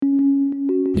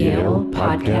Yale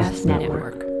Podcast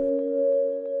Network.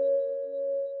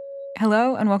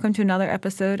 Hello, and welcome to another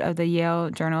episode of the Yale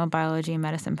Journal of Biology and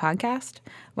Medicine podcast.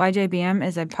 YJBM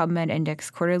is a PubMed Index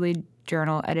quarterly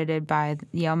journal edited by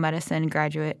Yale Medicine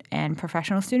graduate and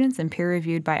professional students and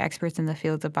peer-reviewed by experts in the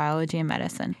fields of biology and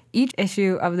medicine. Each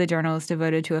issue of the journal is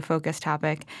devoted to a focused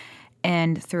topic,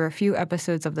 and through a few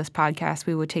episodes of this podcast,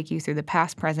 we will take you through the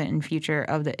past, present, and future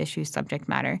of the issue's subject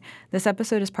matter. This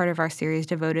episode is part of our series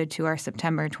devoted to our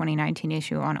September 2019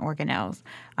 issue on organelles.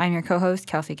 I'm your co-host,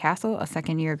 Kelsey Castle, a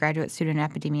second-year graduate student in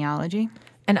epidemiology.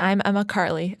 And I'm Emma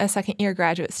Carley, a second-year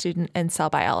graduate student in cell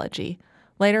biology.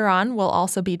 Later on, we'll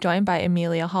also be joined by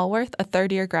Amelia Hallworth, a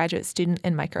third-year graduate student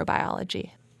in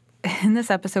microbiology. In this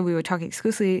episode, we would talk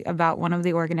exclusively about one of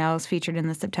the organelles featured in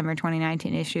the September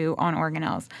 2019 issue on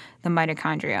organelles, the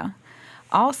mitochondria.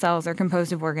 All cells are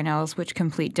composed of organelles which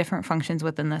complete different functions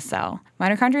within the cell.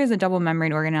 Mitochondria is a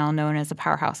double-membrane organelle known as the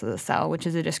powerhouse of the cell, which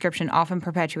is a description often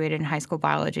perpetuated in high school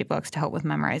biology books to help with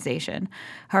memorization.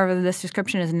 However, this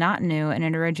description is not new, and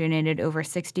it originated over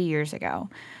 60 years ago.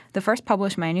 The first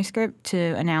published manuscript to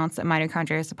announce that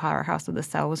mitochondria is the powerhouse of the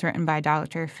cell was written by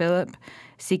Dr. Philip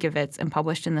Siekevitz and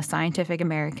published in the Scientific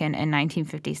American in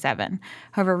 1957.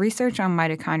 However, research on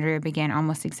mitochondria began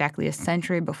almost exactly a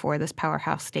century before this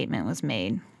powerhouse statement was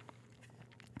made.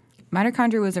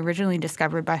 Mitochondria was originally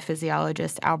discovered by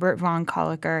physiologist Albert von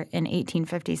Kolliker in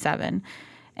 1857,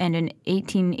 and in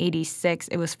 1886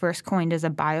 it was first coined as a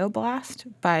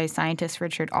bioblast by scientist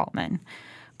Richard Altman.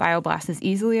 Bioblast is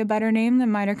easily a better name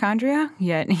than mitochondria,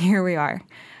 yet here we are.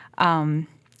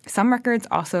 Some records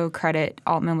also credit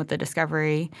Altman with the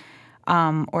discovery,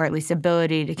 or at least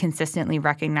ability to consistently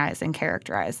recognize and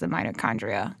characterize the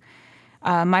mitochondria.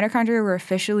 Mitochondria were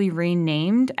officially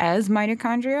renamed as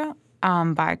mitochondria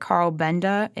by Carl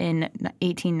Benda in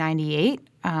 1898.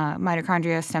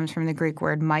 Mitochondria stems from the Greek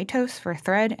word mitos for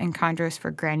thread and chondros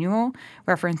for granule,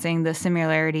 referencing the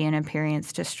similarity in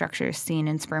appearance to structures seen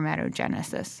in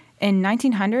spermatogenesis. In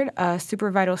 1900, a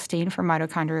supervital stain for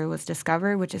mitochondria was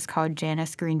discovered, which is called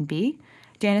Janus green B.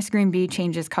 Janus green B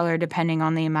changes color depending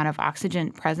on the amount of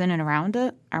oxygen present and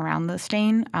around the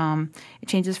stain. It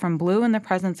changes from blue in the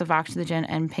presence of oxygen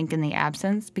and pink in the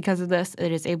absence. Because of this,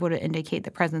 it is able to indicate the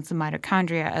presence of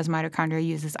mitochondria, as mitochondria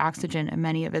uses oxygen in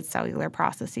many of its cellular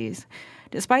processes.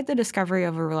 Despite the discovery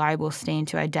of a reliable stain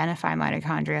to identify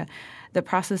mitochondria, the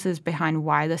processes behind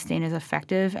why the stain is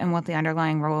effective and what the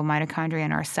underlying role of mitochondria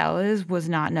in our cell is was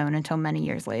not known until many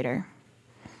years later.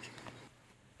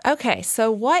 Okay,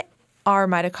 so what are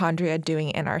mitochondria doing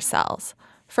in our cells?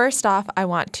 First off, I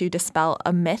want to dispel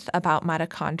a myth about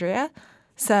mitochondria.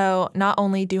 So not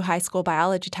only do high school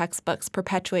biology textbooks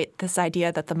perpetuate this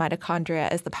idea that the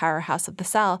mitochondria is the powerhouse of the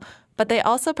cell, but they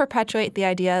also perpetuate the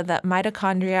idea that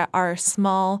mitochondria are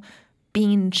small,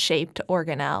 bean-shaped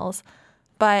organelles.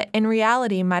 But in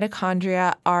reality,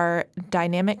 mitochondria are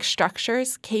dynamic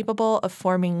structures capable of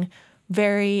forming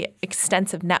very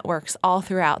extensive networks all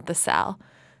throughout the cell.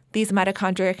 These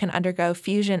mitochondria can undergo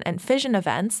fusion and fission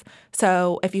events.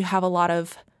 So if you have a lot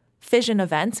of fission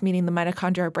events, meaning the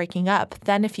mitochondria are breaking up,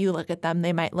 then if you look at them,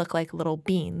 they might look like little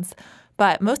beans.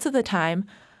 But most of the time,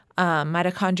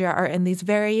 mitochondria are in these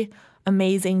very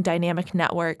amazing dynamic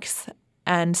networks.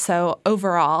 And so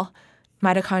overall,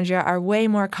 mitochondria are way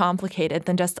more complicated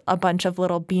than just a bunch of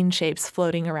little bean shapes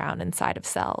floating around inside of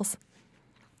cells.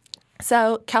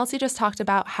 So Kelsey just talked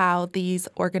about how these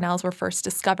organelles were first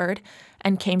discovered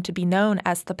and came to be known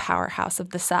as the powerhouse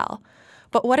of the cell.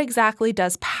 But what exactly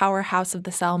does powerhouse of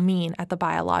the cell mean at the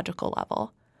biological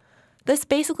level? This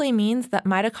basically means that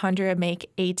mitochondria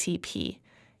make ATP.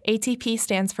 ATP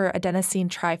stands for adenosine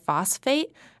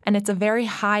triphosphate, and it's a very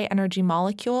high energy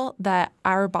molecule that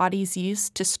our bodies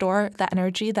use to store the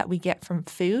energy that we get from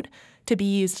food to be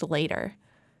used later.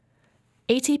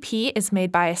 ATP is made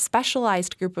by a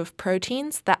specialized group of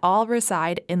proteins that all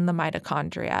reside in the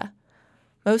mitochondria.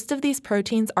 Most of these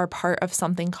proteins are part of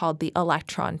something called the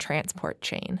electron transport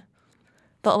chain.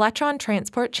 The electron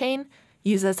transport chain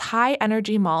uses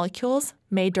high-energy molecules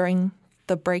made during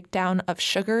the breakdown of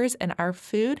sugars in our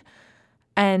food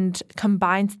and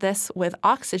combines this with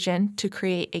oxygen to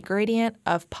create a gradient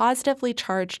of positively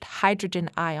charged hydrogen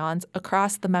ions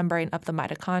across the membrane of the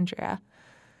mitochondria.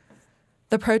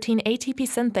 The protein ATP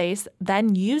synthase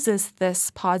then uses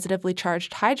this positively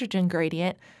charged hydrogen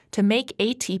gradient to make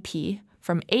ATP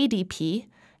from ADP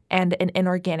and an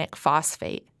inorganic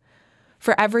phosphate.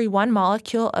 For every one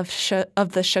molecule of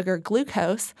the sugar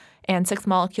glucose and 6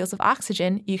 molecules of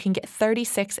oxygen, you can get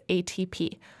 36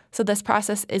 ATP. So this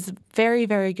process is very,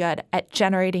 very good at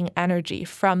generating energy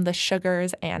from the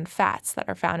sugars and fats that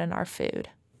are found in our food.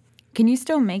 Can you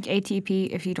still make ATP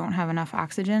if you don't have enough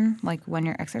oxygen, like when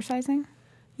you're exercising?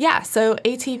 Yeah, so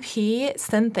ATP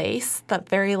synthase, the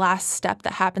very last step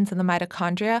that happens in the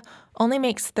mitochondria, only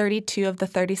makes 32 of the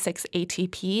 36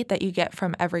 ATP that you get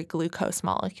from every glucose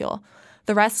molecule.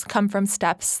 The rest come from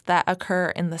steps that occur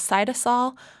in the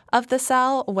cytosol of the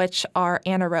cell, which are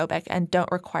anaerobic and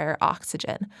don't require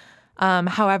oxygen.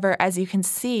 However, as you can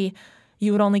see,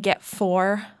 you would only get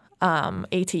 4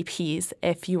 ATPs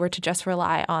if you were to just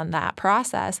rely on that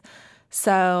process.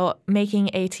 So making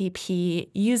ATP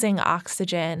using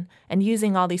oxygen and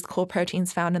using all these cool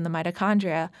proteins found in the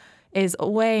mitochondria is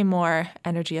way more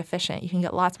energy efficient. You can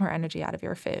get lots more energy out of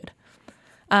your food.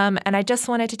 And I just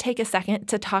wanted to take a second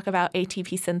to talk about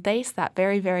ATP synthase, that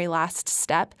very, very last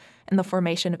step in the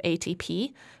formation of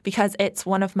ATP, because it's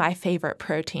one of my favorite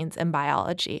proteins in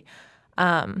biology.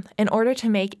 In order to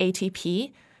make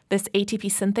ATP, this ATP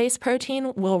synthase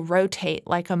protein will rotate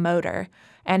like a motor,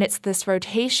 and it's this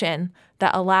rotation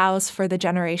that allows for the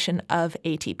generation of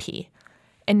ATP.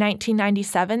 In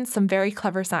 1997, some very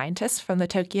clever scientists from the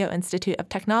Tokyo Institute of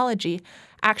Technology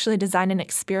actually designed an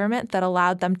experiment that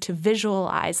allowed them to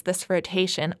visualize this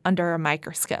rotation under a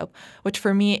microscope, which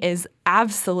for me is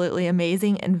absolutely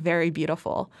amazing and very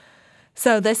beautiful.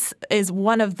 So this is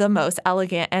one of the most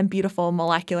elegant and beautiful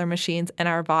molecular machines in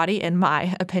our body, in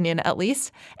my opinion at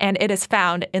least, and it is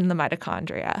found in the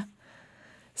mitochondria.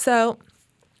 So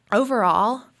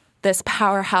overall, this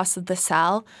powerhouse of the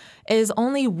cell is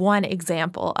only one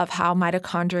example of how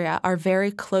mitochondria are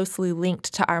very closely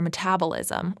linked to our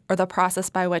metabolism, or the process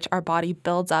by which our body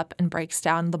builds up and breaks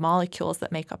down the molecules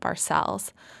that make up our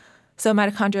cells. So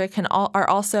mitochondria are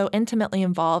also intimately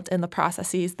involved in the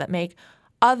processes that make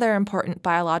other important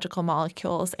biological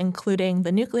molecules, including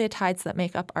the nucleotides that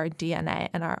make up our DNA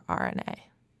and our RNA.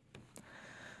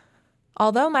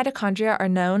 Although mitochondria are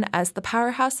known as the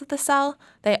powerhouse of the cell,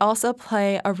 they also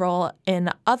play a role in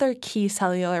other key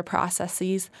cellular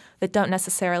processes that don't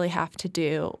necessarily have to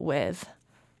do with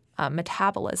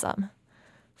metabolism.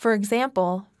 For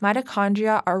example,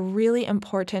 mitochondria are really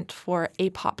important for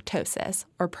apoptosis,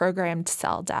 or programmed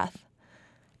cell death.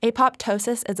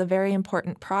 Apoptosis is a very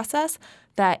important process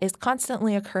that is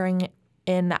constantly occurring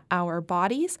in our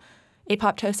bodies.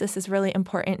 Apoptosis is really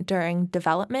important during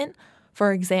development.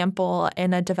 For example,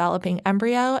 in a developing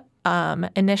embryo,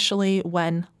 initially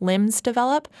when limbs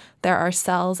develop, there are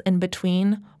cells in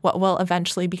between what will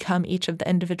eventually become each of the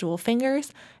individual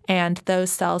fingers, and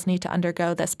those cells need to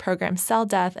undergo this programmed cell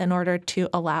death in order to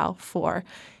allow for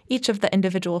each of the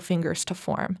individual fingers to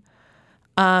form.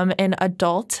 In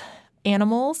adult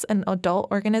animals and adult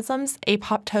organisms,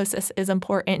 apoptosis is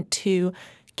important to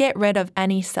get rid of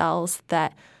any cells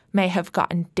that may have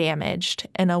gotten damaged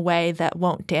in a way that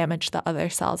won't damage the other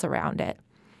cells around it.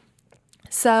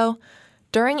 So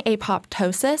during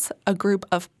apoptosis, a group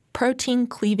of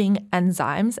protein-cleaving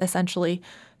enzymes, essentially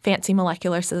fancy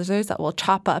molecular scissors that will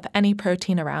chop up any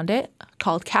protein around it,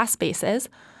 called caspases,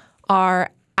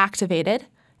 are activated,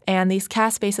 and these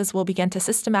caspases will begin to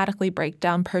systematically break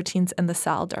down proteins in the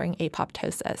cell during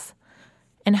apoptosis.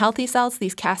 In healthy cells,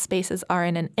 these caspases are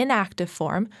in an inactive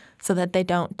form so that they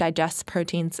don't digest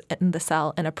proteins in the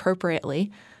cell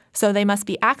inappropriately, so they must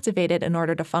be activated in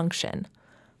order to function.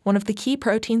 One of the key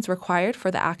proteins required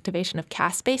for the activation of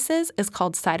caspases is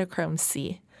called cytochrome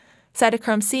C.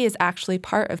 Cytochrome C is actually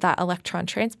part of that electron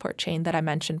transport chain that I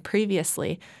mentioned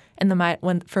previously when the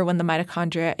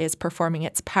mitochondria is performing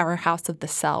its powerhouse of the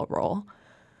cell role.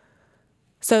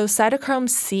 So cytochrome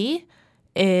C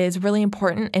is really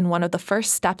important in one of the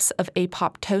first steps of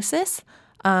apoptosis.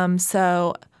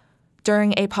 So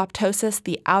during apoptosis,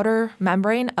 the outer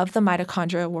membrane of the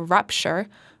mitochondria will rupture,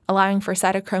 allowing for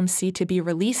cytochrome C to be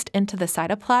released into the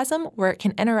cytoplasm, where it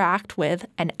can interact with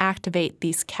and activate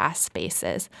these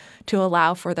caspases to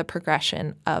allow for the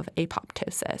progression of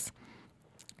apoptosis.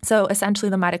 So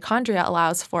essentially, the mitochondria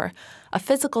allows for a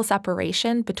physical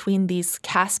separation between these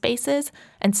caspases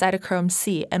and cytochrome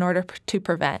C in order to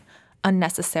prevent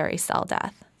unnecessary cell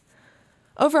death.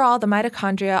 Overall, the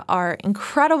mitochondria are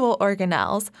incredible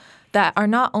organelles that are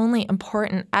not only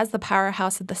important as the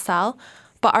powerhouse of the cell,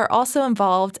 but are also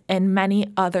involved in many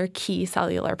other key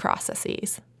cellular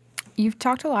processes. You've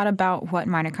talked a lot about what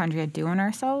mitochondria do in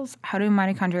our cells. How do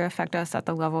mitochondria affect us at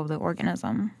the level of the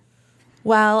organism?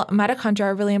 Well, mitochondria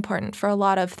are really important for a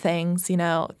lot of things.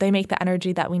 They make the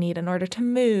energy that we need in order to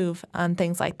move and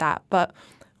things like that. But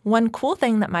one cool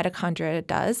thing that mitochondria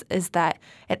does is that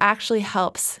it actually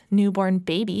helps newborn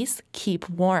babies keep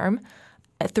warm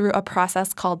through a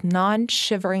process called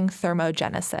non-shivering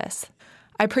thermogenesis.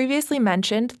 I previously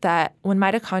mentioned that when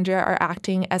mitochondria are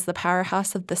acting as the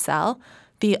powerhouse of the cell,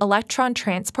 the electron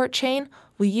transport chain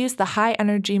we use the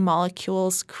high-energy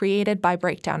molecules created by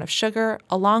breakdown of sugar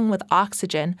along with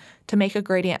oxygen to make a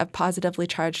gradient of positively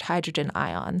charged hydrogen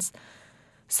ions.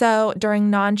 So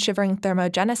during non-shivering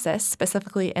thermogenesis,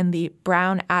 specifically in the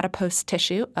brown adipose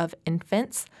tissue of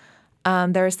infants,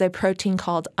 there is a protein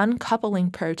called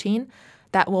uncoupling protein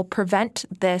that will prevent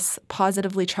this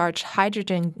positively charged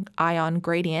hydrogen ion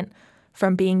gradient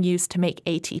from being used to make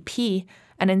ATP,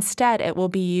 and instead it will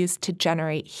be used to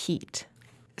generate heat.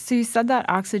 So you said that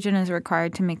oxygen is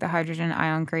required to make the hydrogen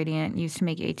ion gradient used to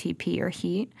make ATP or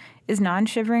heat. Is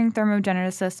non-shivering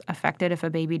thermogenesis affected if a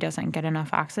baby doesn't get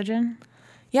enough oxygen?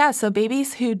 Yeah, so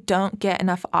babies who don't get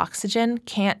enough oxygen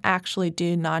can't actually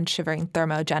do non-shivering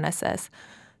thermogenesis.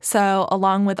 So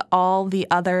along with all the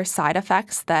other side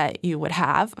effects that you would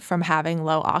have from having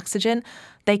low oxygen,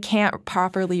 they can't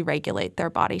properly regulate their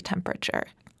body temperature.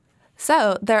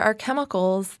 So there are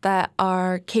chemicals that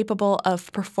are capable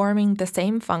of performing the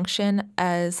same function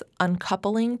as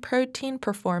uncoupling protein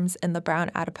performs in the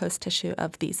brown adipose tissue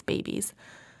of these babies.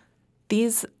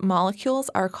 These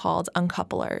molecules are called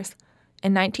uncouplers.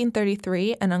 In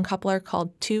 1933, an uncoupler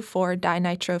called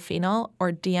 2,4-dinitrophenol,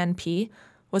 or DNP,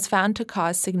 was found to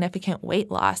cause significant weight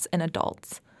loss in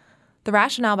adults. The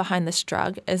rationale behind this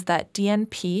drug is that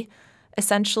DNP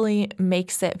essentially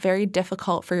makes it very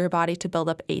difficult for your body to build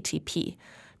up ATP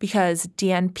because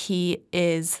DNP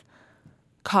is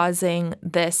causing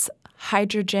this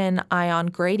hydrogen ion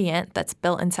gradient that's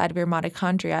built inside of your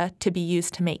mitochondria to be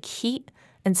used to make heat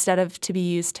instead of to be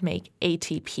used to make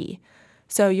ATP.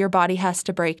 So your body has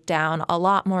to break down a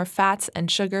lot more fats and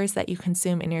sugars that you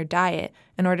consume in your diet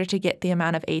in order to get the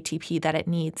amount of ATP that it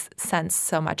needs, since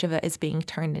so much of it is being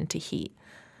turned into heat.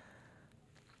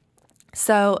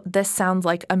 So this sounds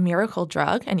like a miracle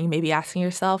drug, and you may be asking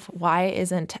yourself, why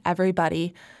isn't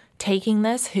everybody taking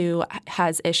this who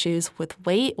has issues with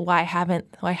weight? Why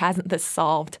hasn't this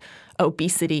solved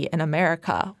obesity in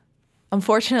America?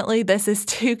 Unfortunately, this is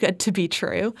too good to be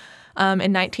true.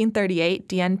 In 1938,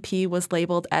 DNP was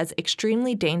labeled as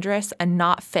extremely dangerous and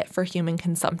not fit for human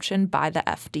consumption by the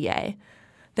FDA.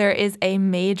 There is a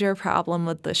major problem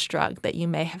with this drug that you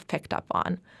may have picked up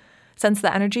on. Since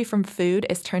the energy from food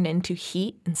is turned into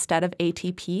heat instead of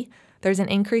ATP, there's an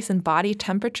increase in body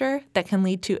temperature that can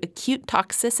lead to acute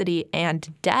toxicity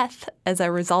and death as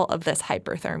a result of this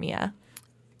hyperthermia.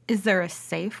 Is there a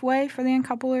safe way for the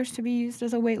uncouplers to be used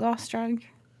as a weight loss drug?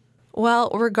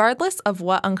 Well, regardless of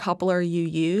what uncoupler you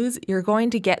use, you're going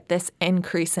to get this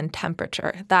increase in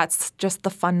temperature. That's just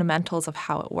the fundamentals of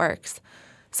how it works.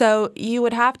 So you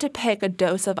would have to pick a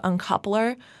dose of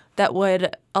uncoupler that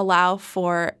would allow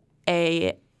for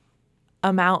a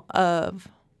amount of,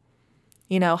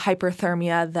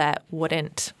 hyperthermia that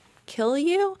wouldn't kill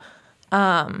you.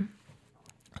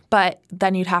 But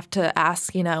then you'd have to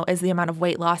ask, is the amount of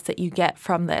weight loss that you get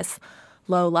from this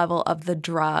low level of the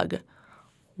drug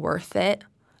worth it?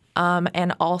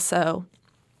 And also,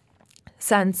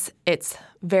 since it's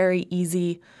very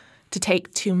easy to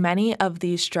take too many of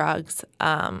these drugs,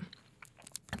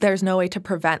 there's no way to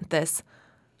prevent this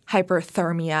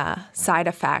hyperthermia side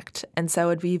effect. And so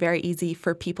it'd be very easy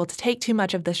for people to take too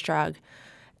much of this drug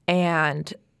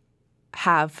and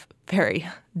have very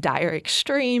dire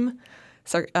extreme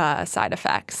side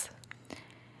effects.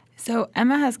 So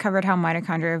Emma has covered how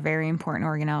mitochondria are very important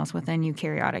organelles within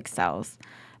eukaryotic cells.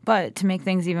 But to make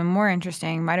things even more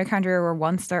interesting, mitochondria were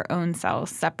once their own cells,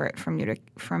 separate from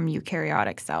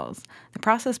eukaryotic cells. The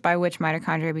process by which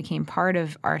mitochondria became part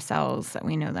of our cells that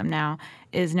we know them now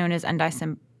is known as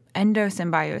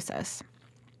endosymbiosis.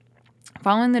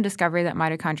 Following the discovery that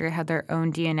mitochondria had their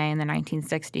own DNA in the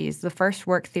 1960s, the first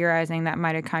work theorizing that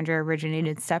mitochondria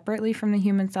originated separately from the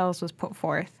human cells was put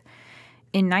forth.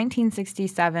 In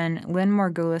 1967, Lynn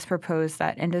Margulis proposed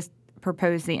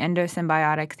the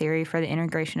endosymbiotic theory for the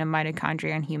integration of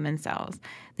mitochondria in human cells.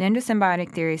 The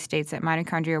endosymbiotic theory states that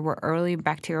mitochondria were early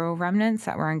bacterial remnants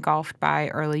that were engulfed by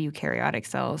early eukaryotic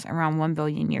cells around 1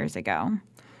 billion years ago.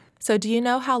 So do you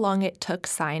know how long it took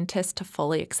scientists to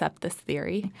fully accept this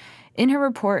theory? In her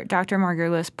report, Dr.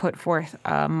 Margulis put forth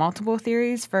multiple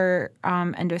theories for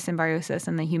endosymbiosis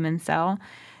in the human cell.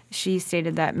 She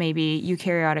stated that maybe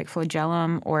eukaryotic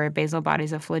flagellum or basal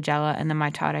bodies of flagella in the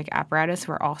mitotic apparatus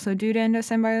were also due to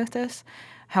endosymbiosis.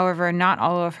 However, not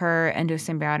all of her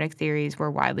endosymbiotic theories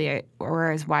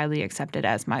were as widely accepted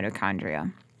as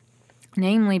mitochondria,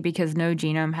 namely because no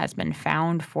genome has been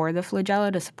found for the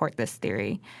flagella to support this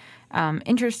theory.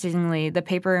 Interestingly, the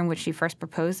paper in which she first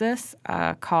proposed this,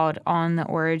 called On the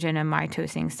Origin of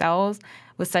Mitosing Cells,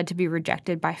 was said to be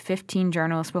rejected by 15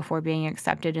 journals before being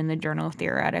accepted in the Journal of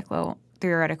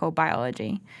Theoretical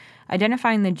Biology.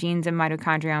 Identifying the genes in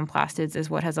mitochondria and plastids is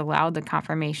what has allowed the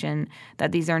confirmation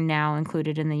that these are now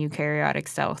included in the eukaryotic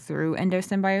cell through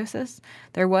endosymbiosis.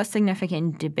 There was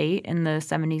significant debate in the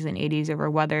 70s and 80s over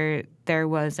whether there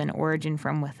was an origin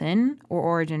from within or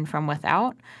origin from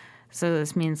without. So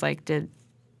this means, like, did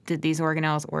these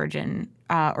organelles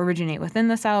originate within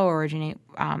the cell or originate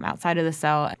outside of the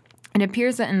cell? It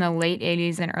appears that in the late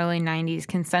 80s and early 90s,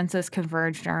 consensus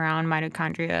converged around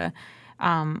mitochondria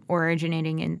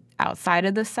originating outside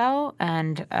of the cell,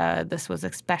 and this was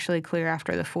especially clear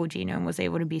after the full genome was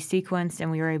able to be sequenced,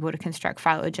 and we were able to construct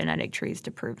phylogenetic trees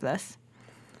to prove this.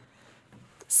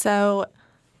 So,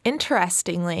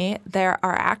 interestingly, there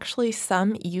are actually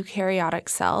some eukaryotic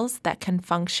cells that can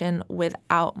function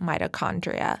without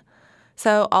mitochondria.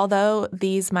 So although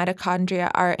these mitochondria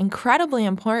are incredibly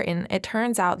important, it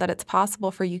turns out that it's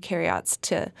possible for eukaryotes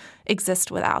to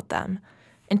exist without them.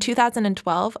 In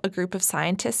 2012, a group of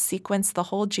scientists sequenced the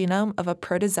whole genome of a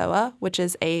protozoa, which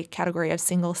is a category of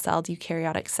single-celled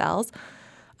eukaryotic cells.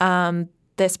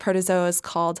 This protozoa is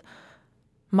called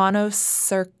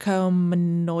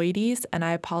Monocercomonoides, and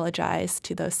I apologize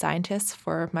to those scientists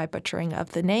for my butchering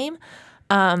of the name.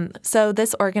 So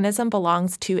this organism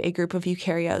belongs to a group of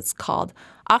eukaryotes called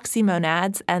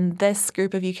oxymonads, and this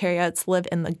group of eukaryotes live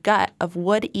in the gut of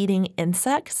wood-eating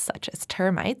insects, such as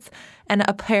termites, and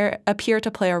appear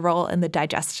to play a role in the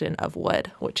digestion of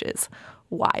wood, which is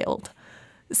wild.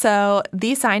 So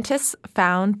these scientists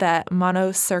found that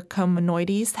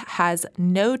Monocercomonoides has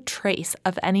no trace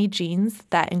of any genes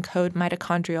that encode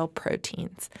mitochondrial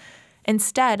proteins.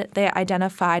 Instead, they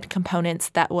identified components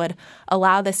that would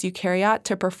allow this eukaryote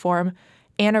to perform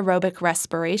anaerobic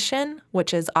respiration,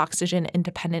 which is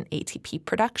oxygen-independent ATP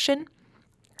production.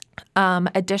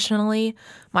 Additionally,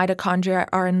 mitochondria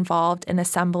are involved in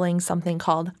assembling something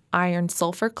called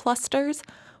iron-sulfur clusters,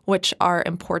 which are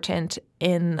important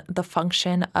in the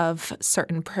function of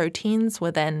certain proteins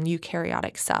within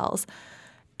eukaryotic cells.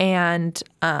 And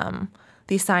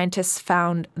these scientists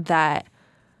found that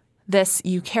this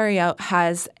eukaryote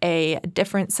has a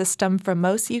different system from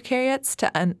most eukaryotes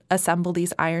to assemble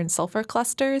these iron-sulfur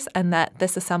clusters, and that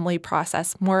this assembly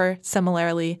process more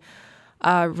similarly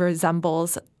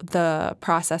resembles the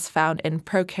process found in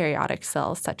prokaryotic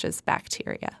cells, such as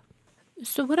bacteria.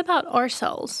 So what about our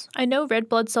cells? I know red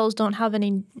blood cells don't have a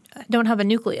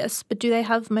nucleus, but do they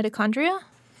have mitochondria?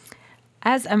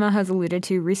 As Emma has alluded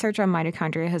to, research on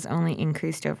mitochondria has only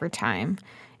increased over time.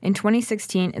 In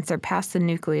 2016, it surpassed the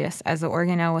nucleus as the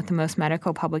organelle with the most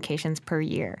medical publications per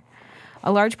year.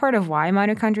 A large part of why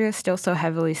mitochondria is still so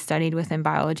heavily studied within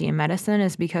biology and medicine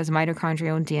is because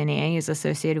mitochondrial DNA is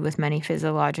associated with many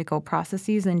physiological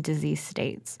processes and disease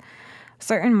states.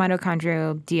 Certain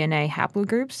mitochondrial DNA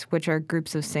haplogroups, which are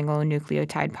groups of single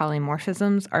nucleotide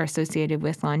polymorphisms, are associated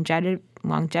with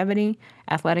longevity,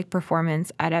 athletic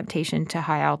performance, adaptation to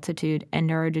high altitude, and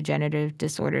neurodegenerative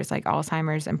disorders like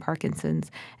Alzheimer's and Parkinson's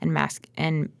and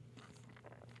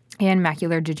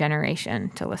macular degeneration,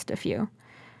 to list a few.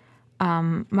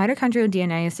 Mitochondrial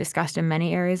DNA is discussed in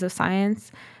many areas of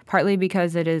science, partly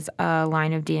because it is a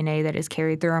line of DNA that is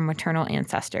carried through our maternal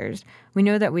ancestors. We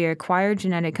know that we acquire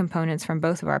genetic components from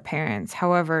both of our parents.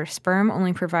 However, sperm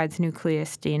only provides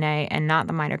nucleus DNA and not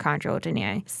the mitochondrial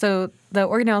DNA. So the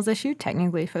organelles issue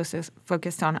technically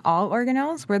focused on all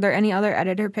organelles. Were there any other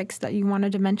editor picks that you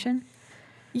wanted to mention?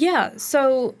 Yeah,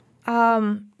 so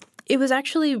it was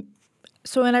actually –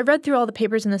 so when I read through all the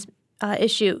papers in this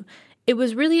issue – it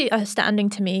was really astounding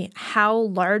to me how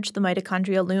large the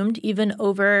mitochondria loomed, even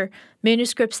over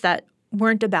manuscripts that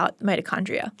weren't about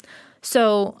mitochondria.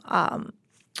 So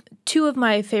two of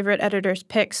my favorite editors'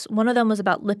 picks, one of them was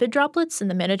about lipid droplets and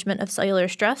the management of cellular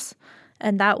stress,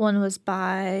 and that one was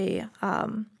by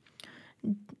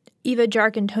Eva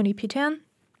Jark and Tony Pitan,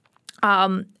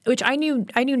 which I knew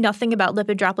nothing about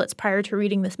lipid droplets prior to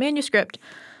reading this manuscript.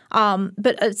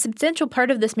 But a substantial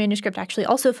part of this manuscript actually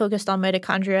also focused on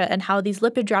mitochondria and how these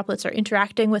lipid droplets are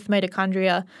interacting with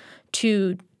mitochondria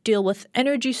to deal with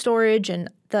energy storage and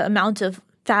the amount of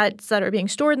fats that are being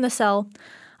stored in the cell.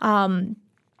 And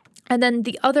then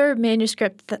the other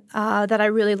manuscript that I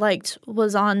really liked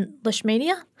was on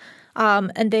leishmania,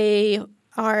 and they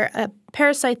are a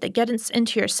parasite that gets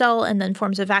into your cell and then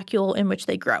forms a vacuole in which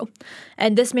they grow.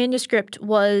 And this manuscript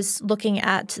was looking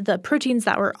at the proteins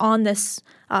that were on this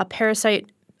parasite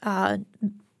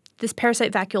this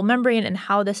parasite vacuole membrane and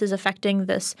how this is affecting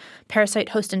this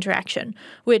parasite-host interaction,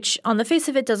 which on the face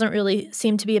of it doesn't really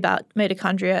seem to be about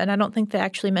mitochondria, and I don't think they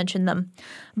actually mention them.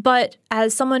 But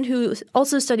as someone who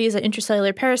also studies an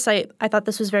intracellular parasite, I thought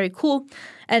this was very cool.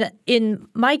 And in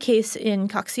my case, in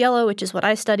Coxiella, which is what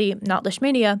I study, not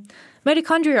Leishmania,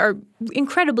 mitochondria are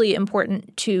incredibly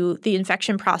important to the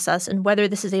infection process and whether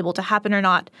this is able to happen or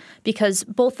not, because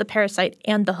both the parasite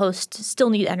and the host still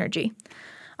need energy.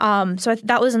 So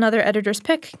that was another editor's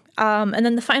pick. And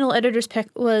then the final editor's pick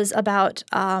was about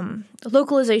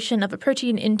localization of a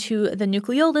protein into the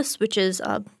nucleolus, which is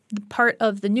the part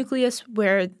of the nucleus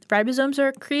where ribosomes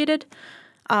are created.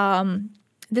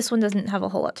 This one doesn't have a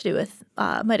whole lot to do with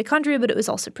mitochondria, but it was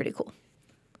also pretty cool.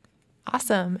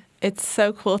 Awesome. It's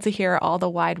so cool to hear all the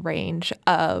wide range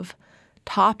of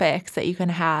topics that you can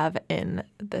have in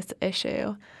this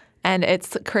issue. And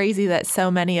it's crazy that so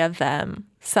many of them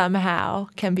somehow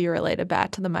can be related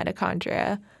back to the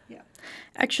mitochondria. Yeah.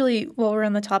 Actually, while we're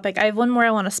on the topic, I have one more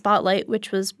I want to spotlight,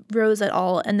 which was Rose et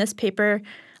al. And this paper,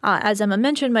 as Emma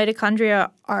mentioned, mitochondria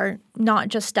are not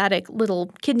just static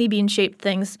little kidney bean-shaped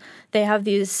things. They have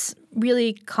these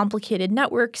really complicated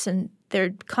networks, and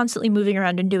they're constantly moving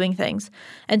around and doing things.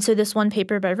 And so this one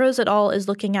paper by Rose et al. Is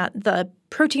looking at the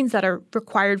proteins that are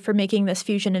required for making this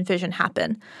fusion and fission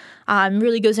happen.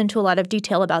 Really goes into a lot of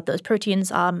detail about those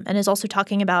proteins and is also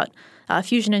talking about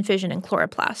fusion and fission in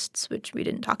chloroplasts, which we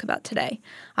didn't talk about today.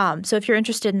 So if you're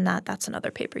interested in that, that's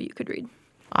another paper you could read.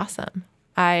 Awesome.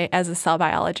 As a cell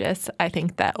biologist, I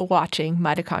think that watching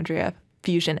mitochondria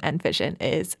fusion and fission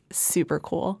is super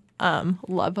cool.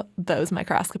 Love those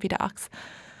microscopy docs.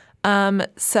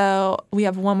 So we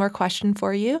have one more question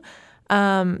for you.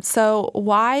 So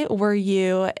why were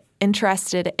you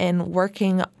interested in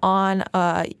working on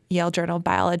a Yale Journal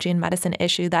Biology and Medicine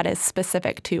issue that is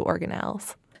specific to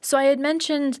organelles? So I had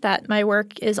mentioned that my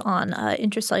work is on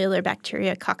intracellular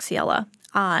bacteria Coxiella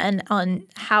and on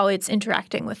how it's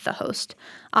interacting with the host.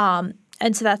 And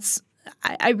so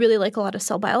I really like a lot of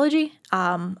cell biology.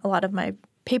 A lot of my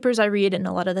papers I read and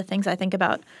a lot of the things I think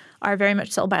about are very much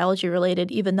cell biology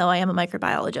related, even though I am a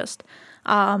microbiologist.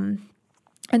 And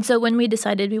so when we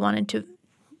decided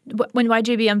when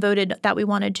YJBM voted that we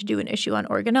wanted to do an issue on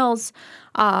organelles,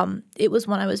 it was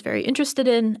one I was very interested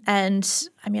in. And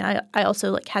I mean, I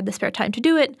also had the spare time to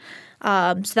do it.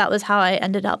 So that was how I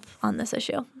ended up on this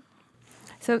issue.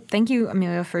 So thank you,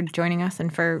 Amelia, for joining us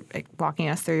and for walking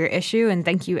us through your issue. And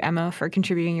thank you, Emma, for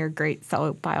contributing your great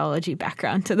cell biology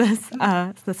background to this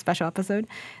special episode.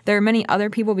 There are many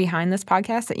other people behind this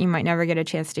podcast that you might never get a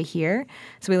chance to hear.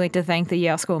 So we'd like to thank the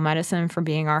Yale School of Medicine for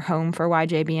being our home for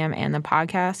YJBM and the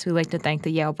podcast. We'd like to thank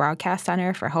the Yale Broadcast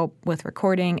Center for help with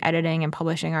recording, editing, and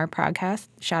publishing our podcast.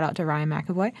 Shout out to Ryan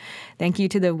McAvoy. Thank you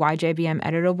to the YJBM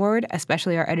editorial board,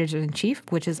 especially our editor-in-chief,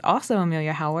 which is also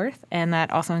Amelia Howarth, and that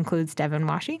also includes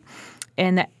Devin Washi,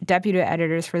 and the deputy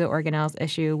editors for the Organelles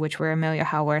issue, which were Amelia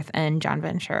Howarth and John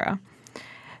Ventura.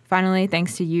 Finally,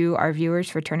 thanks to you, our viewers,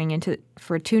 for tuning into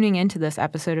this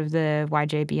episode of the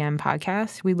YJBM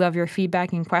podcast. We love your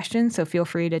feedback and questions, so feel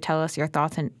free to tell us your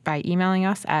thoughts by emailing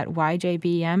us at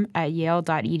yjbm@yale.edu.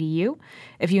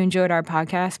 If you enjoyed our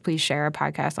podcast, please share our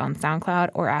podcast on SoundCloud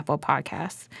or Apple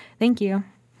Podcasts. Thank you.